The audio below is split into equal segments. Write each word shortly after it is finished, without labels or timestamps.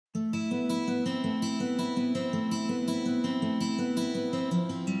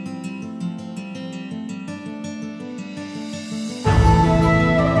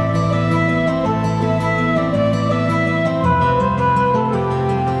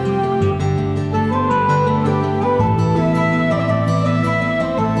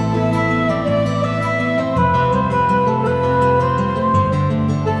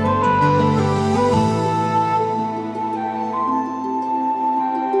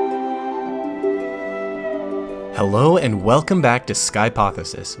Hello and welcome back to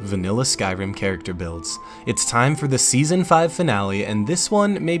Skypothesis, vanilla Skyrim character builds. It's time for the Season 5 finale, and this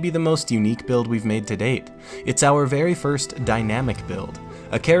one may be the most unique build we've made to date. It's our very first dynamic build,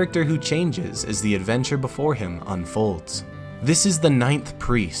 a character who changes as the adventure before him unfolds. This is the 9th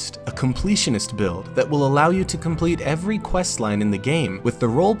Priest, a completionist build that will allow you to complete every questline in the game, with the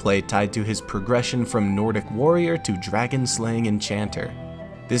roleplay tied to his progression from Nordic warrior to dragon-slaying enchanter.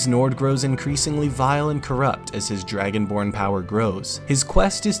 This Nord grows increasingly vile and corrupt as his dragonborn power grows. His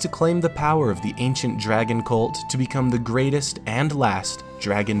quest is to claim the power of the ancient dragon cult to become the greatest and last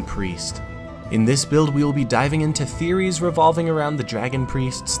dragon priest. In this build, we will be diving into theories revolving around the dragon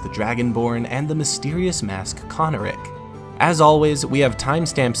priests, the dragonborn, and the mysterious mask Konarek. As always, we have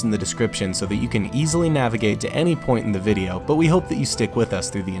timestamps in the description so that you can easily navigate to any point in the video, but we hope that you stick with us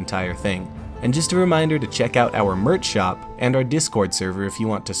through the entire thing. And just a reminder to check out our merch shop and our Discord server if you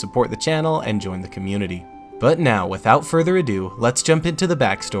want to support the channel and join the community. But now, without further ado, let's jump into the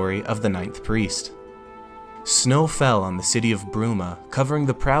backstory of the 9th Priest. Snow fell on the city of Bruma, covering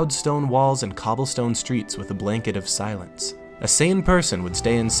the proud stone walls and cobblestone streets with a blanket of silence. A sane person would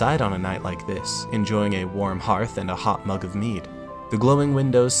stay inside on a night like this, enjoying a warm hearth and a hot mug of mead. The glowing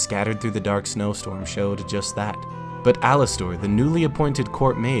windows scattered through the dark snowstorm showed just that. But Alistair, the newly appointed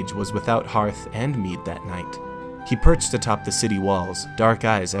court mage, was without hearth and mead that night. He perched atop the city walls, dark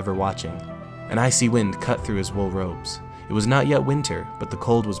eyes ever watching. An icy wind cut through his wool robes. It was not yet winter, but the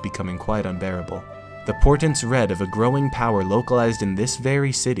cold was becoming quite unbearable. The portents read of a growing power localized in this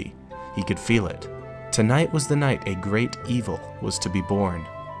very city. He could feel it. Tonight was the night a great evil was to be born.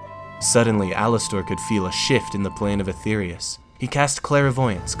 Suddenly, Alistair could feel a shift in the plane of Aetherius. He cast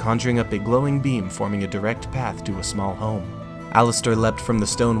clairvoyance, conjuring up a glowing beam forming a direct path to a small home. Alistair leapt from the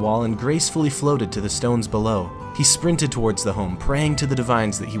stone wall and gracefully floated to the stones below. He sprinted towards the home, praying to the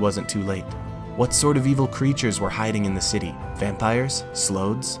divines that he wasn't too late. What sort of evil creatures were hiding in the city? Vampires?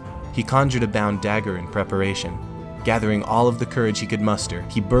 Slodes? He conjured a bound dagger in preparation. Gathering all of the courage he could muster,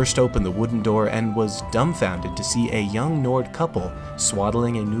 he burst open the wooden door and was dumbfounded to see a young Nord couple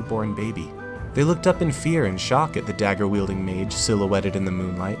swaddling a newborn baby. They looked up in fear and shock at the dagger-wielding mage silhouetted in the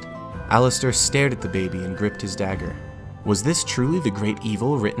moonlight. Alistair stared at the baby and gripped his dagger. Was this truly the great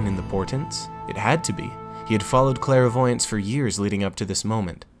evil written in the portents? It had to be. He had followed clairvoyance for years leading up to this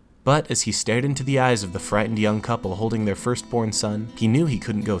moment. But as he stared into the eyes of the frightened young couple holding their firstborn son, he knew he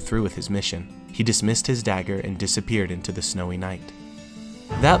couldn't go through with his mission. He dismissed his dagger and disappeared into the snowy night.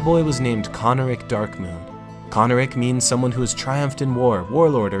 That boy was named Konarek Darkmoon. Konarek means someone who has triumphed in war,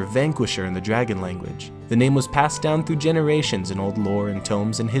 warlord, or vanquisher in the dragon language. The name was passed down through generations in old lore and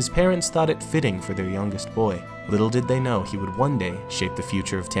tomes, and his parents thought it fitting for their youngest boy. Little did they know he would one day shape the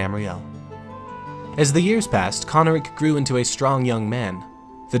future of Tamriel. As the years passed, Konarek grew into a strong young man.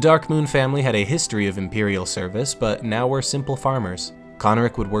 The Darkmoon family had a history of imperial service, but now were simple farmers.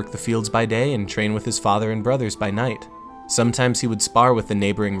 Konarek would work the fields by day and train with his father and brothers by night. Sometimes he would spar with the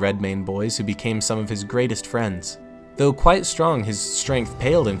neighboring Redmane boys who became some of his greatest friends. Though quite strong, his strength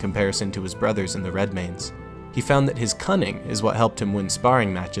paled in comparison to his brothers in the Redmanes. He found that his cunning is what helped him win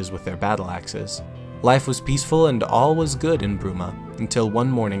sparring matches with their battle axes. Life was peaceful and all was good in Bruma, until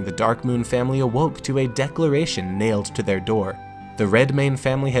one morning the Darkmoon family awoke to a declaration nailed to their door. The Redmane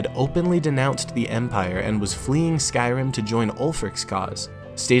family had openly denounced the Empire and was fleeing Skyrim to join Ulfric's cause,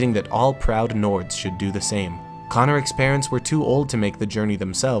 stating that all proud Nords should do the same. Konarek's parents were too old to make the journey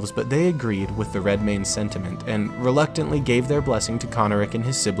themselves, but they agreed with the Redmane's sentiment and reluctantly gave their blessing to Konarek and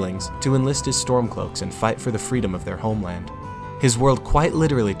his siblings to enlist as Stormcloaks and fight for the freedom of their homeland. His world quite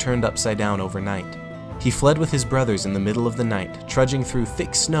literally turned upside down overnight. He fled with his brothers in the middle of the night, trudging through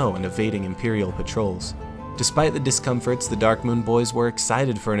thick snow and evading Imperial patrols. Despite the discomforts, the Darkmoon boys were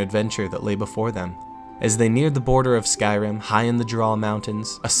excited for an adventure that lay before them. As they neared the border of Skyrim, high in the Dural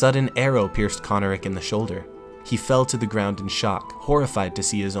Mountains, a sudden arrow pierced Konarek in the shoulder. He fell to the ground in shock, horrified to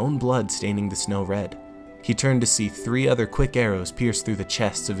see his own blood staining the snow red. He turned to see 3 other quick arrows pierce through the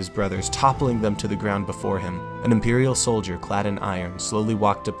chests of his brothers, toppling them to the ground before him. An Imperial soldier clad in iron slowly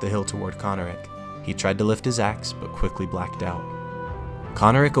walked up the hill toward Konarek. He tried to lift his axe, but quickly blacked out.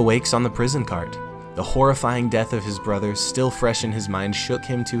 Konarek awakes on the prison cart. The horrifying death of his brothers, still fresh in his mind, shook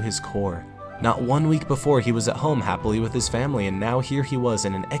him to his core. Not 1 week before, he was at home happily with his family, and now here he was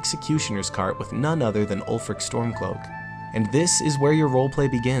in an executioner's cart with none other than Ulfric Stormcloak. And this is where your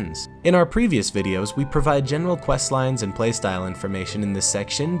roleplay begins. In our previous videos, we provide general questlines and playstyle information in this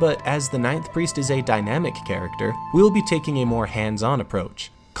section, but as the 9th Priest is a dynamic character, we will be taking a more hands-on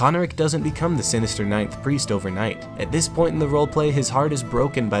approach. Konarek doesn't become the sinister 9th Priest overnight. At this point in the roleplay, his heart is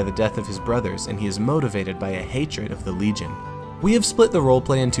broken by the death of his brothers, and he is motivated by a hatred of the Legion. We have split the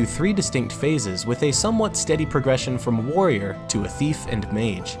roleplay into 3 distinct phases with a somewhat steady progression from warrior to a thief and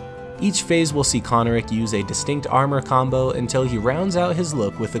mage. Each phase will see Connoric use a distinct armor combo until he rounds out his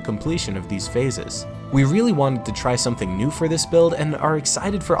look with the completion of these phases. We really wanted to try something new for this build and are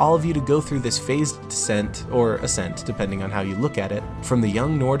excited for all of you to go through this phased descent, or ascent depending on how you look at it, from the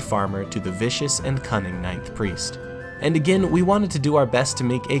young Nord farmer to the vicious and cunning Ninth Priest. And again, we wanted to do our best to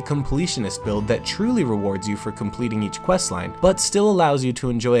make a completionist build that truly rewards you for completing each questline, but still allows you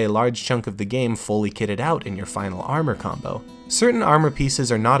to enjoy a large chunk of the game fully kitted out in your final armor combo. Certain armor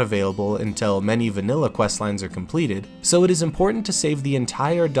pieces are not available until many vanilla questlines are completed, so it is important to save the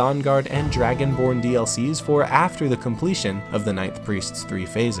entire Dawnguard and Dragonborn DLCs for after the completion of the Ninth Priest's 3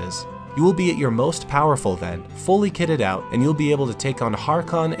 phases. You will be at your most powerful then, fully kitted out, and you'll be able to take on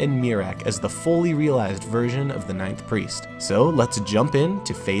Harkon and Mirak as the fully realized version of the Ninth Priest. So let's jump in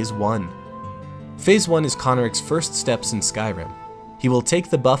to Phase 1. Phase 1 is Connoric's first steps in Skyrim. He will take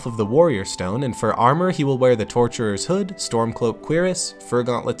the buff of the Warrior Stone, and for armor he will wear the Torturer's Hood, Stormcloak Cuirass, Fur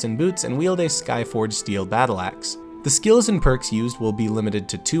Gauntlets and Boots, and wield a Skyforged Steel Battle Axe. The skills and perks used will be limited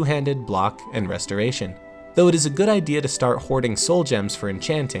to Two-Handed, Block, and Restoration. Though it is a good idea to start hoarding soul gems for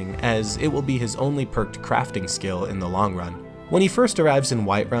enchanting, as it will be his only perked crafting skill in the long run. When he first arrives in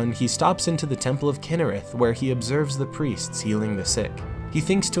Whiterun, he stops into the Temple of Kinnereth, where he observes the priests healing the sick. He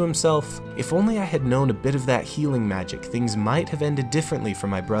thinks to himself, if only I had known a bit of that healing magic, things might have ended differently for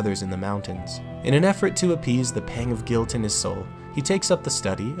my brothers in the mountains. In an effort to appease the pang of guilt in his soul, he takes up the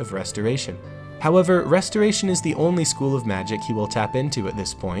study of restoration. However, restoration is the only school of magic he will tap into at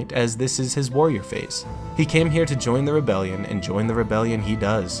this point, as this is his warrior phase. He came here to join the rebellion, and join the rebellion he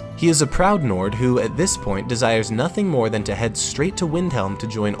does. He is a proud Nord who, at this point, desires nothing more than to head straight to Windhelm to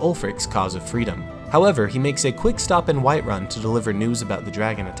join Ulfric's cause of freedom. However, he makes a quick stop in Whiterun to deliver news about the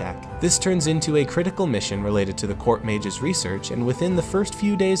dragon attack. This turns into a critical mission related to the court mage's research, and within the first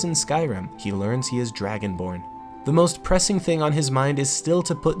few days in Skyrim, he learns he is dragonborn. The most pressing thing on his mind is still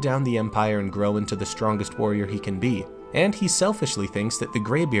to put down the Empire and grow into the strongest warrior he can be, and he selfishly thinks that the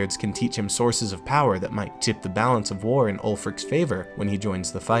Greybeards can teach him sources of power that might tip the balance of war in Ulfric's favor when he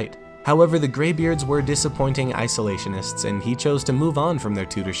joins the fight. However, the Greybeards were disappointing isolationists, and he chose to move on from their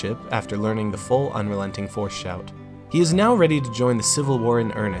tutorship after learning the full unrelenting force shout. He is now ready to join the Civil War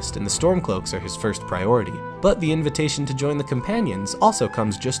in earnest, and the Stormcloaks are his first priority, but the invitation to join the Companions also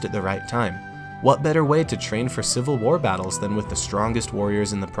comes just at the right time. What better way to train for Civil War battles than with the strongest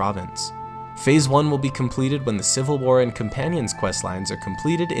warriors in the province? Phase 1 will be completed when the Civil War and Companions questlines are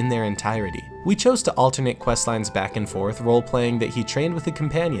completed in their entirety. We chose to alternate questlines back and forth, role-playing that he trained with the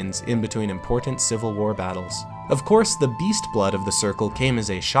Companions in between important Civil War battles. Of course, the beast blood of the circle came as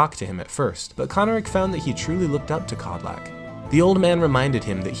a shock to him at first, but Connoric found that he truly looked up to Kodlak. The old man reminded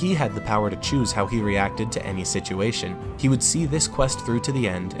him that he had the power to choose how he reacted to any situation. He would see this quest through to the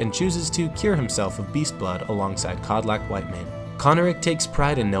end, and chooses to cure himself of beast blood alongside Kodlak Whitemane. Connoric takes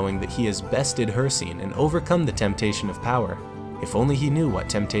pride in knowing that he has bested Hircine and overcome the temptation of power. If only he knew what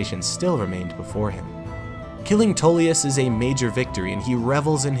temptations still remained before him. Killing Tullius is a major victory, and he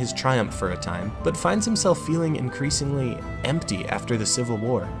revels in his triumph for a time, but finds himself feeling increasingly empty after the Civil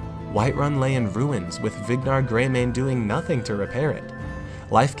War. Whiterun lay in ruins, with Vignar Greymane doing nothing to repair it.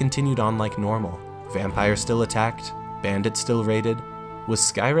 Life continued on like normal. Vampires still attacked, bandits still raided. Was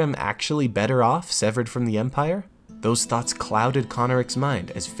Skyrim actually better off, severed from the Empire? Those thoughts clouded Connoric's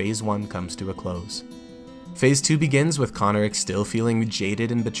mind as Phase 1 comes to a close. Phase 2 begins with Connoric still feeling jaded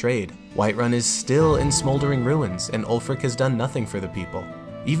and betrayed. Whiterun is still in smoldering ruins, and Ulfric has done nothing for the people.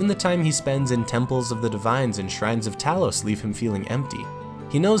 Even the time he spends in temples of the Divines and shrines of Talos leave him feeling empty.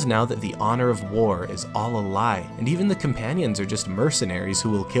 He knows now that the honor of war is all a lie, and even the Companions are just mercenaries who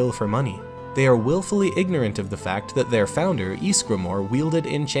will kill for money. They are willfully ignorant of the fact that their founder, Ysgramor, wielded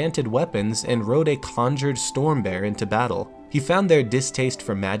enchanted weapons and rode a conjured Stormbear into battle. He found their distaste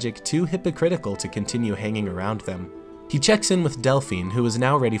for magic too hypocritical to continue hanging around them. He checks in with Delphine, who is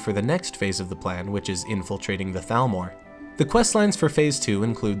now ready for the next phase of the plan, which is infiltrating the Thalmor. The questlines for Phase 2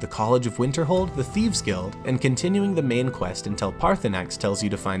 include the College of Winterhold, the Thieves Guild, and continuing the main quest until Parthenax tells you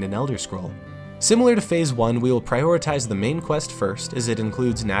to find an Elder Scroll. Similar to Phase 1, we will prioritize the main quest first, as it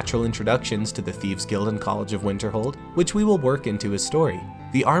includes natural introductions to the Thieves Guild and College of Winterhold, which we will work into his story.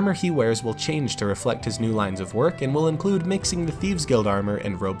 The armor he wears will change to reflect his new lines of work, and will include mixing the Thieves Guild armor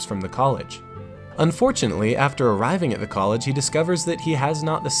and robes from the college. Unfortunately, after arriving at the college, he discovers that he has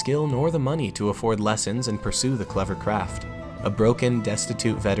not the skill nor the money to afford lessons and pursue the clever craft. A broken,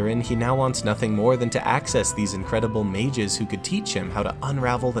 destitute veteran, he now wants nothing more than to access these incredible mages who could teach him how to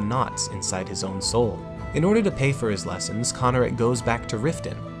unravel the knots inside his own soul. In order to pay for his lessons, Connoric goes back to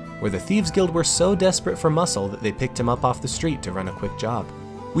Riften. where the Thieves Guild were so desperate for muscle that they picked him up off the street to run a quick job.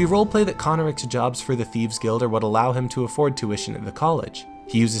 We roleplay that Connoric's jobs for the Thieves Guild are what allow him to afford tuition at the college.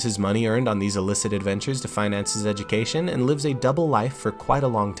 He uses his money earned on these illicit adventures to finance his education and lives a double life for quite a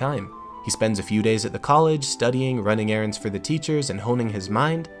long time. He spends a few days at the college, studying, running errands for the teachers, and honing his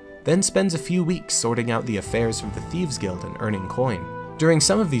mind, then spends a few weeks sorting out the affairs of the Thieves Guild and earning coin. During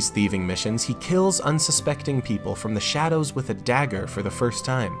some of these thieving missions, he kills unsuspecting people from the shadows with a dagger for the first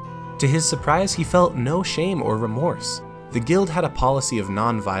time. To his surprise, he felt no shame or remorse. The guild had a policy of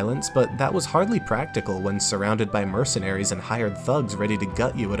non-violence, but that was hardly practical when surrounded by mercenaries and hired thugs ready to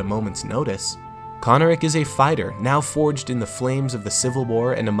gut you at a moment's notice. Connoric is a fighter, now forged in the flames of the Civil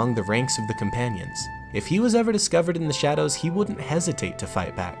War and among the ranks of the Companions. If he was ever discovered in the shadows, he wouldn't hesitate to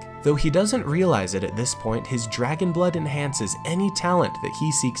fight back. Though he doesn't realize it at this point, his dragon blood enhances any talent that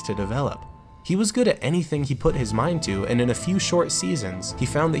he seeks to develop. He was good at anything he put his mind to, and in a few short seasons, he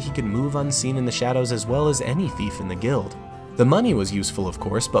found that he could move unseen in the shadows as well as any thief in the guild. The money was useful, of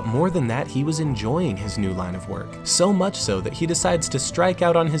course, but more than that, he was enjoying his new line of work, so much so that he decides to strike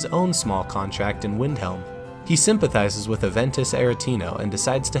out on his own small contract in Windhelm. He sympathizes with Aventus Aretino and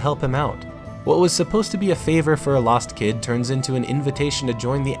decides to help him out. What was supposed to be a favor for a lost kid turns into an invitation to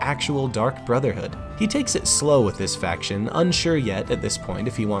join the actual Dark Brotherhood. He takes it slow with this faction, unsure yet at this point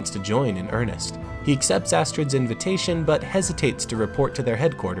if he wants to join in earnest. He accepts Astrid's invitation, but hesitates to report to their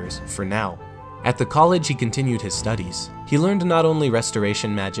headquarters, for now. At the college, he continued his studies. He learned not only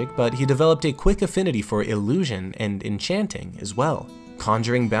restoration magic, but he developed a quick affinity for illusion and enchanting as well.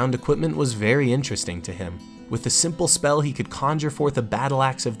 Conjuring bound equipment was very interesting to him. With a simple spell, he could conjure forth a battle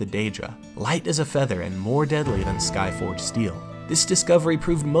axe of the Daedra, light as a feather and more deadly than Skyforged steel. This discovery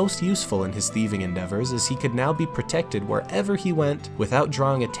proved most useful in his thieving endeavors, as he could now be protected wherever he went without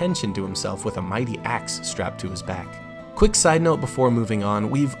drawing attention to himself with a mighty axe strapped to his back. Quick side note before moving on,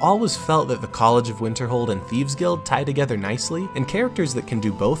 we've always felt that the College of Winterhold and Thieves Guild tie together nicely, and characters that can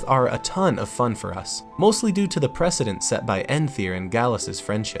do both are a ton of fun for us, mostly due to the precedent set by Enthir and Gallus's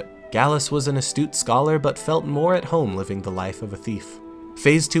friendship. Gallus was an astute scholar, but felt more at home living the life of a thief.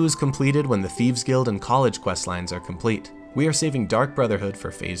 Phase 2 is completed when the Thieves Guild and college questlines are complete. We are saving Dark Brotherhood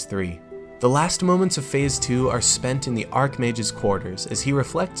for Phase 3. The last moments of Phase 2 are spent in the Archmage's quarters as he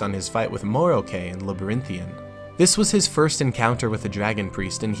reflects on his fight with Moroke and Labyrinthian. This was his first encounter with a dragon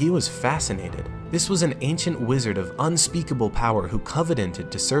priest, and he was fascinated. This was an ancient wizard of unspeakable power who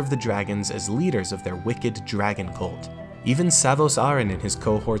covenanted to serve the dragons as leaders of their wicked dragon cult. Even Savos Aren and his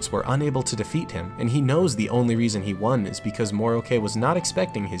cohorts were unable to defeat him, and he knows the only reason he won is because Moroke was not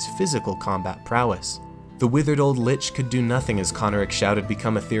expecting his physical combat prowess. The withered old lich could do nothing as Connoric shouted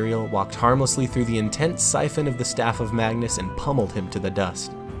become ethereal, walked harmlessly through the intense siphon of the Staff of Magnus and pummeled him to the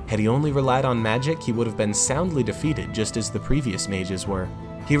dust. Had he only relied on magic, he would have been soundly defeated just as the previous mages were.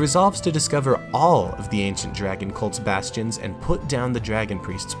 He resolves to discover all of the ancient dragon cult's bastions and put down the dragon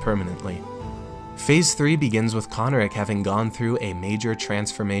priests permanently. Phase 3 begins with Connoric having gone through a major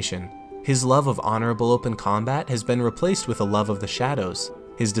transformation. His love of honorable open combat has been replaced with a love of the shadows.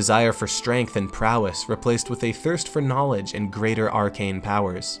 His desire for strength and prowess replaced with a thirst for knowledge and greater arcane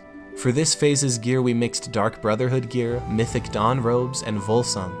powers. For this phase's gear, we mixed Dark Brotherhood gear, Mythic Dawn robes, and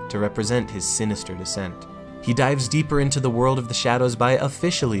Volsung to represent his sinister descent. He dives deeper into the world of the shadows by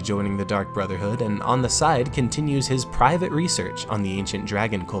officially joining the Dark Brotherhood, and on the side continues his private research on the ancient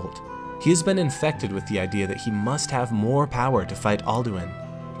dragon cult. He has been infected with the idea that he must have more power to fight Alduin.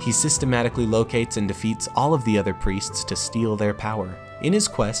 He systematically locates and defeats all of the other priests to steal their power. In his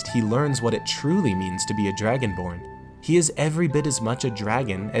quest, he learns what it truly means to be a Dragonborn. He is every bit as much a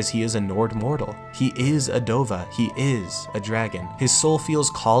dragon as he is a Nord mortal. He is a Dova, he is a dragon. His soul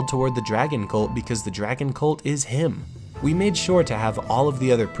feels called toward the dragon cult because the dragon cult is him. We made sure to have all of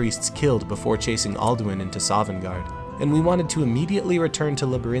the other priests killed before chasing Alduin into Sovngarde, and we wanted to immediately return to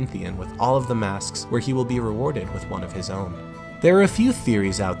Labyrinthian with all of the masks, where he will be rewarded with one of his own. There are a few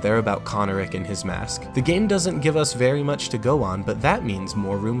theories out there about Connoric and his mask. The game doesn't give us very much to go on, but that means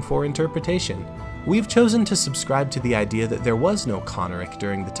more room for interpretation. We've chosen to subscribe to the idea that there was no Connoric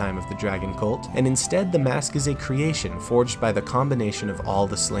during the time of the dragon cult, and instead the mask is a creation forged by the combination of all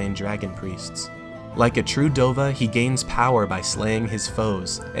the slain dragon priests. Like a true Dova, he gains power by slaying his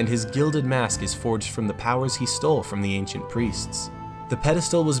foes, and his gilded mask is forged from the powers he stole from the ancient priests. The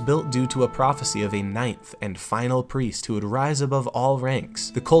pedestal was built due to a prophecy of a ninth and final priest who would rise above all ranks.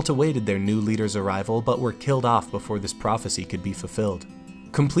 The cult awaited their new leader's arrival, but were killed off before this prophecy could be fulfilled.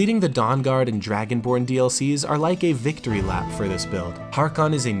 Completing the Dawnguard and Dragonborn DLCs are like a victory lap for this build.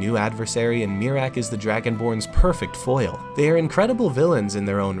 Harkon is a new adversary and Miraak is the Dragonborn's perfect foil. They are incredible villains in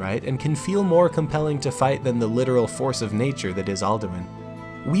their own right and can feel more compelling to fight than the literal force of nature that is Alduin.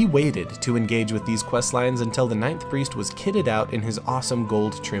 We waited to engage with these questlines until the 9th Priest was kitted out in his awesome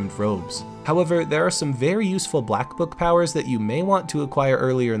gold-trimmed robes. However, there are some very useful Black Book powers that you may want to acquire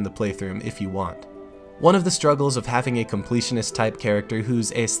earlier in the playthrough if you want. One of the struggles of having a completionist type character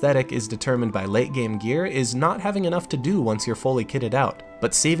whose aesthetic is determined by late game gear is not having enough to do once you're fully kitted out,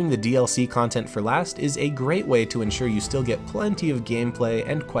 but saving the DLC content for last is a great way to ensure you still get plenty of gameplay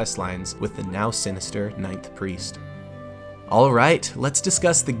and questlines with the now sinister 9th Priest. Alright, let's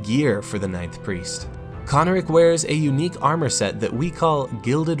discuss the gear for the 9th Priest. Konarek wears a unique armor set that we call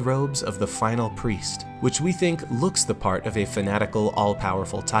Gilded Robes of the Final Priest, which we think looks the part of a fanatical,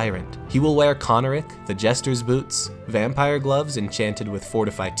 all-powerful tyrant. He will wear Konarek, the Jester's Boots, Vampire Gloves enchanted with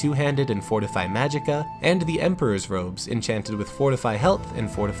Fortify Two-Handed and Fortify Magicka, and the Emperor's Robes enchanted with Fortify Health and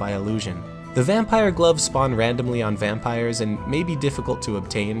Fortify Illusion. The Vampire Gloves spawn randomly on vampires and may be difficult to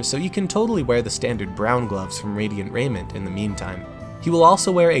obtain, so you can totally wear the standard brown gloves from Radiant Raiment in the meantime. He will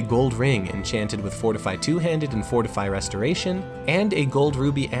also wear a gold ring enchanted with Fortify Two-Handed and Fortify Restoration, and a gold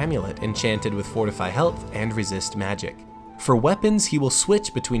ruby amulet enchanted with Fortify Health and Resist Magic. For weapons, he will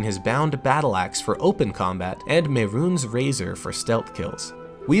switch between his bound battle axe for open combat and Mehrunes Razor for stealth kills.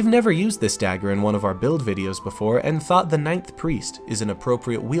 We've never used this dagger in one of our build videos before and thought the 9th Priest is an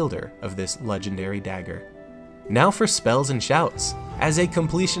appropriate wielder of this legendary dagger. Now for spells and shouts. As a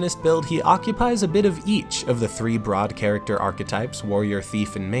completionist build, he occupies a bit of each of the 3 broad character archetypes, warrior,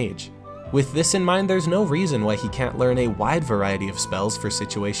 thief, and mage. With this in mind, there's no reason why he can't learn a wide variety of spells for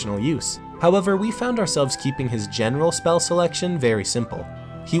situational use. However, we found ourselves keeping his general spell selection very simple.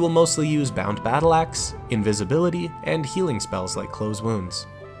 He will mostly use Bound Battle Axe, Invisibility, and healing spells like Close Wounds.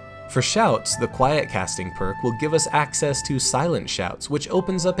 For shouts, the Quiet Casting perk will give us access to silent shouts, which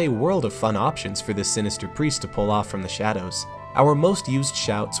opens up a world of fun options for this sinister priest to pull off from the shadows. Our most used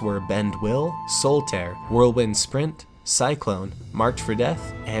shouts were Bend Will, Soul Tear, Whirlwind Sprint, Cyclone, Marked for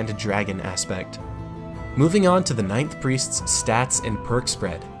Death, and Dragon Aspect. Moving on to the 9th Priest's stats and perk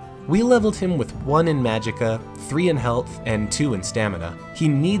spread. We leveled him with 1 in Magicka, 3 in health, and 2 in stamina. He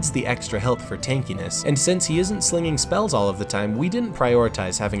needs the extra health for tankiness, and since he isn't slinging spells all of the time, we didn't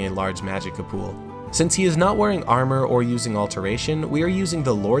prioritize having a large Magicka pool. Since he is not wearing armor or using alteration, we are using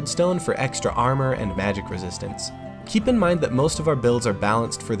the Lordstone for extra armor and magic resistance. Keep in mind that most of our builds are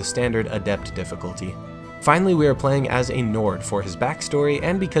balanced for the standard Adept difficulty. Finally, we are playing as a Nord for his backstory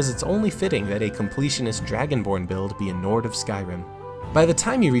and because it's only fitting that a completionist Dragonborn build be a Nord of Skyrim. By the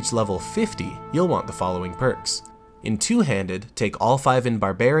time you reach level 50, you'll want the following perks. In Two-Handed, take all 5 in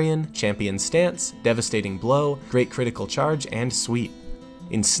Barbarian, Champion Stance, Devastating Blow, Great Critical Charge, and Sweep.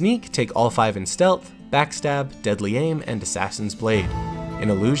 In Sneak, take all 5 in Stealth, Backstab, Deadly Aim, and Assassin's Blade. In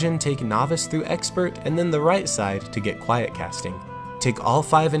Illusion, take Novice through Expert, and then the right side to get Quiet Casting. Take all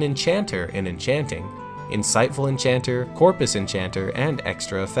 5 in Enchanter and Enchanting, Insightful Enchanter, Corpus Enchanter, and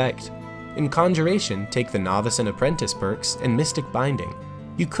Extra Effect. In Conjuration, take the Novice and Apprentice perks and Mystic Binding.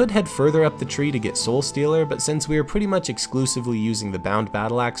 You could head further up the tree to get Soul Stealer, but since we are pretty much exclusively using the Bound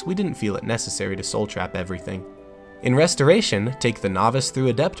Battle Axe, we didn't feel it necessary to soul trap everything. In Restoration, take the Novice through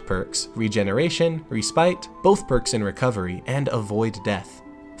Adept perks, Regeneration, Respite, both perks in Recovery, and Avoid Death.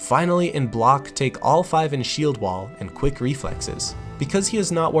 Finally, in Block, take all 5 in Shield Wall and Quick Reflexes. Because he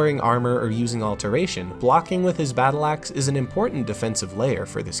is not wearing armor or using alteration, blocking with his battle axe is an important defensive layer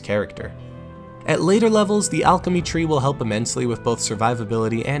for this character. At later levels, the alchemy tree will help immensely with both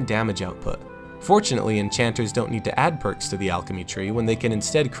survivability and damage output. Fortunately, enchanters don't need to add perks to the alchemy tree when they can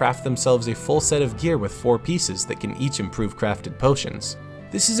instead craft themselves a full set of gear with 4 pieces that can each improve crafted potions.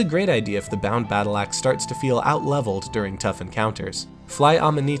 This is a great idea if the Bound Battle Axe starts to feel out-leveled during tough encounters. Fly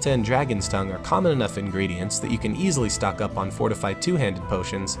Amanita and Dragon's Tongue are common enough ingredients that you can easily stock up on fortified two-handed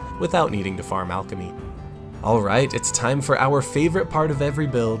potions without needing to farm alchemy. Alright, it's time for our favorite part of every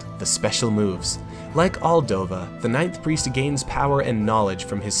build, the special moves. Like all Dova, the 9th Priest gains power and knowledge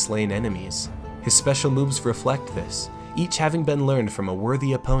from his slain enemies. His special moves reflect this, each having been learned from a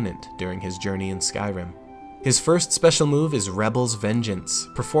worthy opponent during his journey in Skyrim. His first special move is Rebel's Vengeance,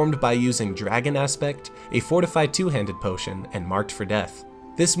 performed by using Dragon Aspect, a fortified two-handed potion, and Marked for Death.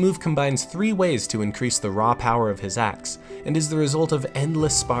 This move combines 3 ways to increase the raw power of his axe, and is the result of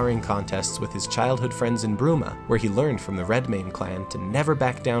endless sparring contests with his childhood friends in Bruma, where he learned from the Redmane clan to never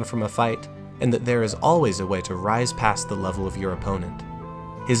back down from a fight, and that there is always a way to rise past the level of your opponent.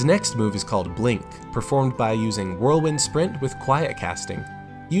 His next move is called Blink, performed by using Whirlwind Sprint with Quiet Casting.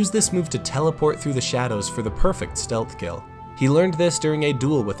 Use this move to teleport through the shadows for the perfect stealth kill. He learned this during a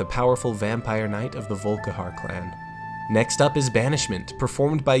duel with a powerful vampire knight of the Volkihar clan. Next up is Banishment,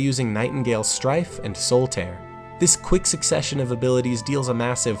 performed by using Nightingale's Strife and Soul Tear. This quick succession of abilities deals a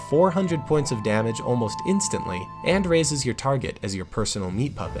massive 400 points of damage almost instantly, and raises your target as your personal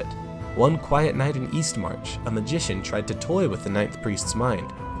meat puppet. One quiet night in Eastmarch, a magician tried to toy with the Ninth Priest's mind.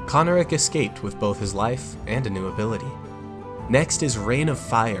 Konarek escaped with both his life and a new ability. Next is Rain of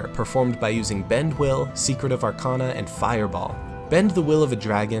Fire, performed by using Bend Will, Secret of Arcana, and Fireball. Bend the will of a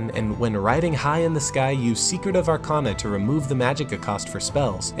dragon, and when riding high in the sky, use Secret of Arcana to remove the magicka cost for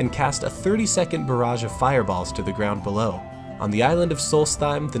spells, and cast a 30-second barrage of fireballs to the ground below. On the island of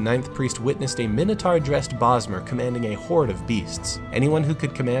Solstheim, the Ninth Priest witnessed a Minotaur-dressed Bosmer commanding a horde of beasts. Anyone who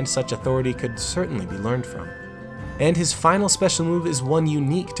could command such authority could certainly be learned from. And his final special move is one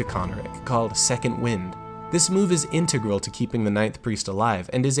unique to Konarek, called Second Wind. This move is integral to keeping the Ninth Priest alive,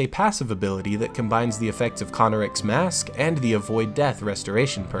 and is a passive ability that combines the effects of Konarek's Mask and the Avoid Death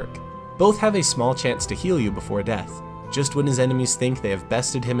restoration perk. Both have a small chance to heal you before death. Just when his enemies think they have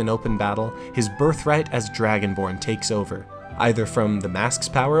bested him in open battle, his birthright as Dragonborn takes over, either from the Mask's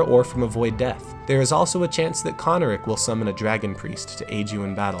power or from Avoid Death. There is also a chance that Konarek will summon a Dragon Priest to aid you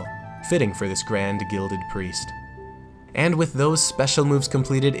in battle, fitting for this grand gilded priest. And with those special moves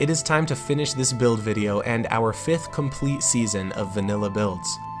completed, it is time to finish this build video and our 5th complete season of vanilla builds.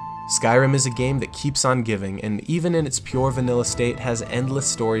 Skyrim is a game that keeps on giving, and even in its pure vanilla state has endless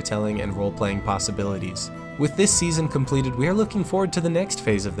storytelling and role-playing possibilities. With this season completed, we are looking forward to the next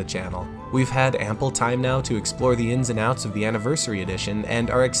phase of the channel. We've had ample time now to explore the ins and outs of the Anniversary Edition, and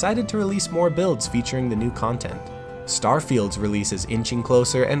are excited to release more builds featuring the new content. Starfield's release is inching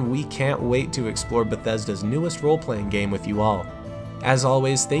closer, and we can't wait to explore Bethesda's newest role-playing game with you all. As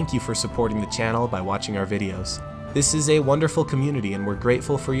always, thank you for supporting the channel by watching our videos. This is a wonderful community, and we're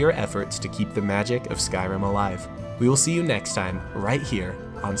grateful for your efforts to keep the magic of Skyrim alive. We will see you next time, right here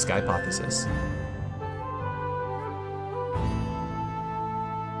on Skypothesis.